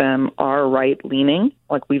 many of them are right-leaning.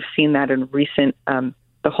 Like we've seen that in recent.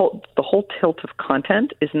 The whole tilt of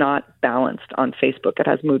content is not balanced on Facebook. It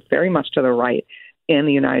has moved very much to the right in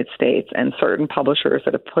the United States, and certain publishers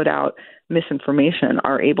that have put out misinformation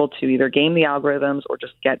are able to either game the algorithms or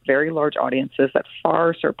just get very large audiences that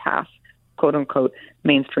far surpass quote unquote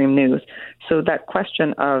mainstream news. So that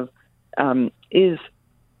question of is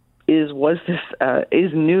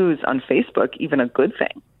news on Facebook even a good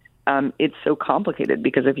thing? It's so complicated,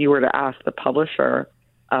 because if you were to ask the publisher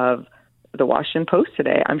of the Washington Post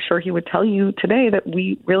today, I'm sure he would tell you today that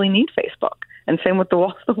we really need Facebook. And same with the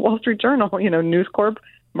Wall Street Journal, News Corp,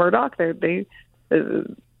 Murdoch, they're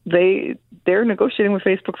negotiating with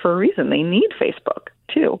Facebook for a reason. They need Facebook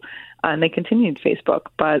too, and they continued Facebook.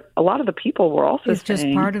 But a lot of the people were also it's just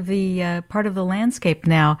part of the landscape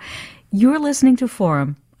now. You're listening to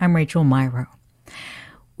Forum. I'm Rachel Myrow.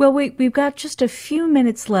 Well, we've got just a few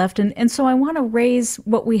minutes left, and so I want to raise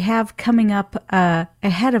what we have coming up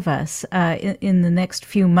ahead of us in the next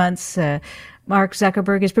few months. Mark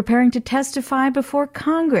Zuckerberg is preparing to testify before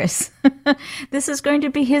Congress. This is going to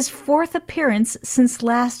be his fourth appearance since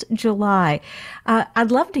last July.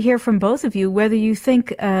 I'd love to hear from both of you whether you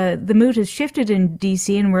think the mood has shifted in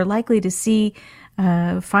D.C. and we're likely to see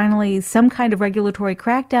finally some kind of regulatory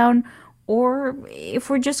crackdown, or if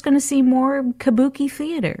we're just going to see more kabuki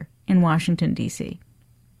theater in Washington, D.C.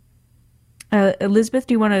 Elizabeth,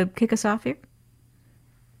 do you want to kick us off here?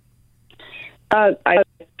 I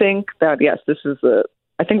think that, yes,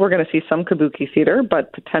 I think we're going to see some kabuki theater,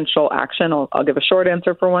 but potential action. I'll give a short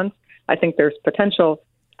answer for once. I think there's potential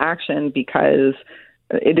action because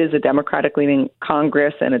it is a Democratic-leaning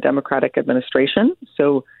Congress and a Democratic administration.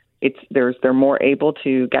 So they're more able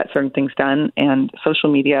to get certain things done, and social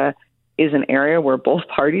media is an area where both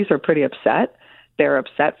parties are pretty upset. They're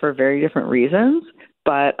upset for very different reasons,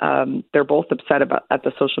 but they're both upset at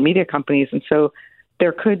the social media companies. And so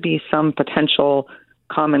there could be some potential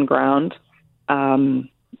common ground. So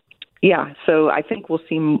I think we'll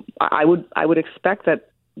see. I would expect that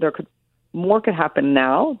more could happen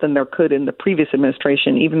now than there could in the previous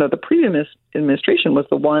administration, even though the previous administration was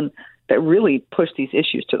the one that really pushed these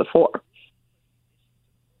issues to the fore.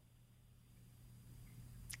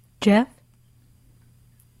 Jeff?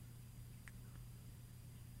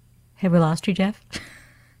 Have we lost you, Jeff?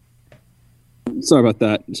 Sorry about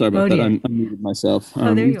that. I'm muted myself.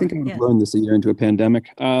 There you think I've learned this a year into a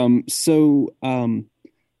pandemic. I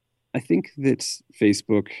think that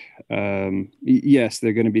Facebook, yes,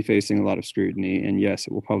 they're going to be facing a lot of scrutiny, and yes,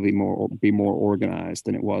 it will probably be more organized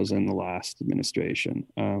than it was in the last administration.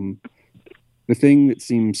 The thing that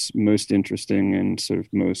seems most interesting and sort of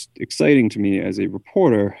most exciting to me as a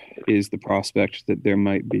reporter is the prospect that there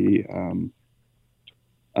might be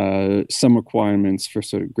some requirements for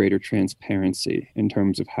sort of greater transparency in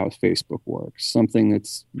terms of how Facebook works. Something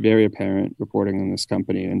that's very apparent reporting on this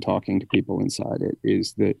company and talking to people inside it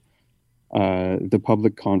is that the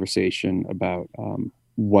public conversation about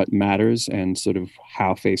what matters and sort of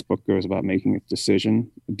how Facebook goes about making its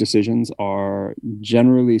decisions are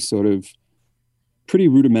generally sort of pretty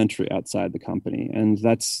rudimentary outside the company. And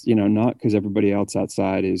that's, not because everybody else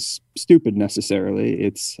outside is stupid necessarily.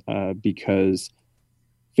 It's because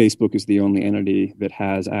Facebook is the only entity that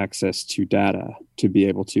has access to data to be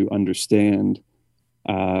able to understand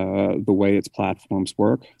the way its platforms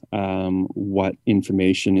work, what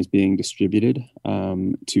information is being distributed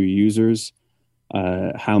to users,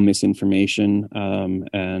 how misinformation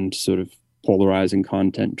and sort of polarizing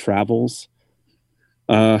content travels,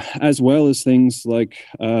 as well as things like,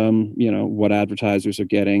 what advertisers are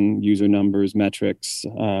getting, user numbers, metrics,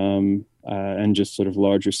 and just sort of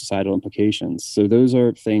larger societal implications. So those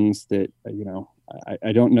are things that,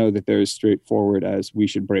 I don't know that they're as straightforward as we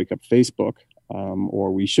should break up Facebook,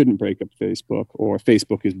 or we shouldn't break up Facebook, or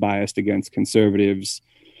Facebook is biased against conservatives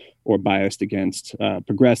or biased against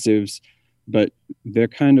progressives. But they're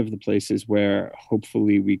kind of the places where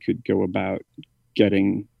hopefully we could go about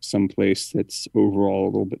getting someplace that's overall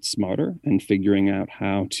a little bit smarter and figuring out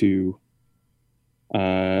how to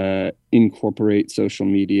incorporate social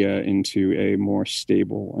media into a more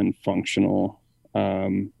stable and functional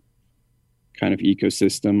kind of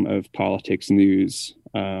ecosystem of politics, news,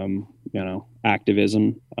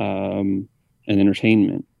 activism, and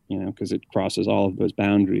entertainment, because it crosses all of those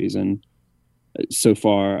boundaries. And so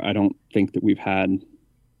far, I don't think that we've had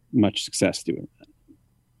much success doing that.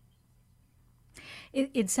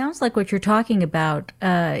 It sounds like what you're talking about,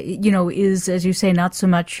 is, as you say, not so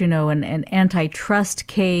much, an antitrust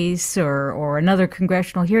case or another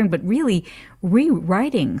congressional hearing, but really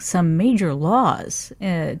rewriting some major laws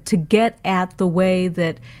to get at the way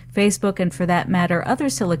that Facebook and, for that matter, other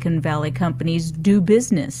Silicon Valley companies do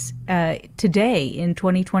business today in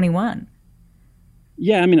 2021.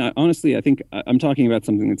 Yeah, I mean, honestly, I think I'm talking about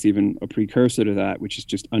something that's even a precursor to that, which is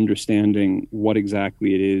just understanding what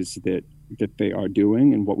exactly it is that they are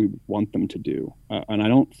doing and what we want them to do. And I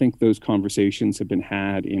don't think those conversations have been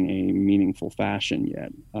had in a meaningful fashion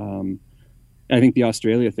yet. I think the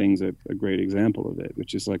Australia thing's a great example of it,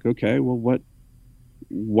 which is like, okay, well,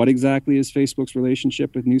 what exactly is Facebook's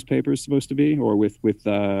relationship with newspapers supposed to be, or with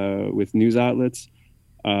news outlets?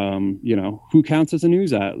 Who counts as a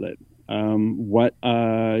news outlet? What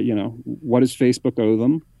does Facebook owe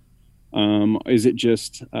them? Is it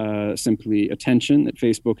just simply attention that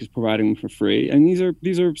Facebook is providing them for free? And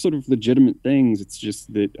these are sort of legitimate things. It's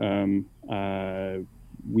just that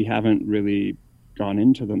we haven't really gone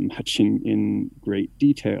into them much in great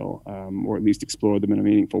detail, or at least explored them in a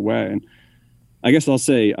meaningful way. And I guess I'll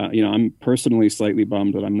say, I'm personally slightly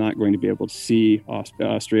bummed that I'm not going to be able to see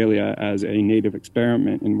Australia as a native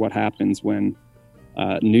experiment in what happens when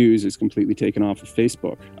news is completely taken off of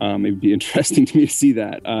Facebook. It would be interesting to me to see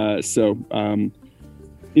that.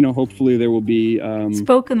 Hopefully there will be...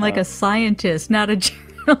 Spoken like a scientist, not a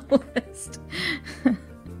journalist.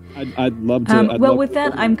 I'd love to... with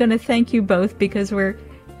that, I'm going to thank you both because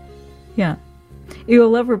you'll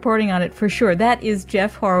love reporting on it for sure. That is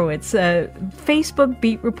Jeff Horowitz, a Facebook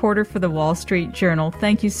beat reporter for the Wall Street Journal.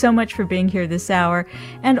 Thank you so much for being here this hour.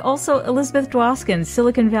 And also Elizabeth Dwoskin,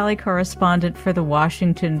 Silicon Valley correspondent for the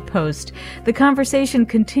Washington Post. The conversation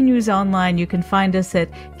continues online. You can find us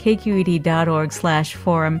at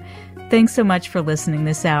kqed.org/forum. Thanks so much for listening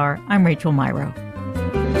this hour. I'm Rachel Myrow.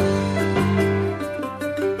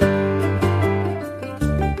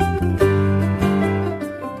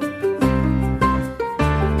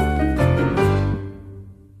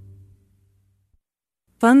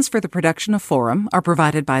 Funds for the production of Forum are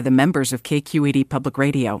provided by the members of KQED Public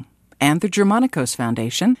Radio and the Germanicos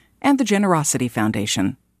Foundation and the Generosity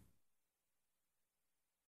Foundation.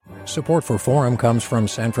 Support for Forum comes from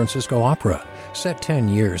San Francisco Opera. Set 10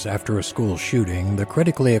 years after a school shooting, the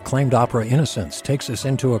critically acclaimed opera Innocence takes us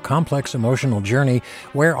into a complex emotional journey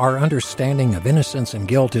where our understanding of innocence and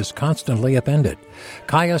guilt is constantly upended.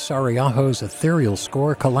 Kaya Sariaho's ethereal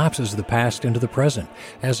score collapses the past into the present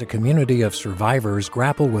as a community of survivors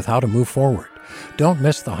grapple with how to move forward. Don't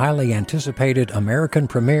miss the highly anticipated American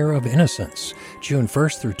premiere of Innocence, June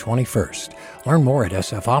 1st through 21st. Learn more at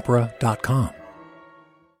sfopera.com.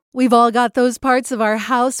 We've all got those parts of our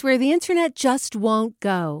house where the internet just won't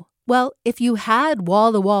go. Well, if you had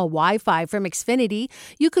wall-to-wall Wi-Fi from Xfinity,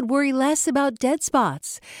 you could worry less about dead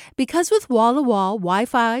spots. Because with wall-to-wall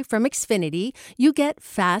Wi-Fi from Xfinity, you get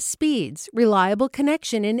fast speeds, reliable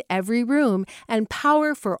connection in every room, and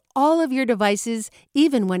power for all of your devices,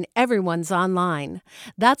 even when everyone's online.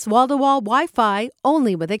 That's wall-to-wall Wi-Fi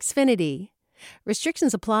only with Xfinity.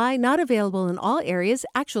 Restrictions apply, not available in all areas.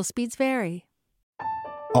 Actual speeds vary.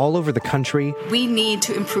 All over the country, we need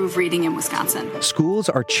to improve reading in Wisconsin. Schools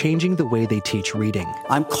are changing the way they teach reading.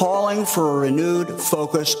 I'm calling for a renewed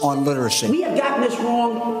focus on literacy. We have gotten this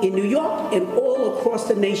wrong in New York and all across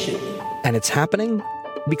the nation. And it's happening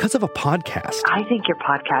because of a podcast. I think your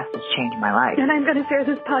podcast has changed my life. And I'm going to share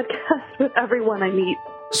this podcast with everyone I meet.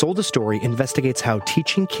 Sold a Story investigates how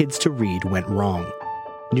teaching kids to read went wrong.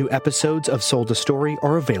 New episodes of Sold a Story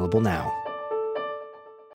are available now.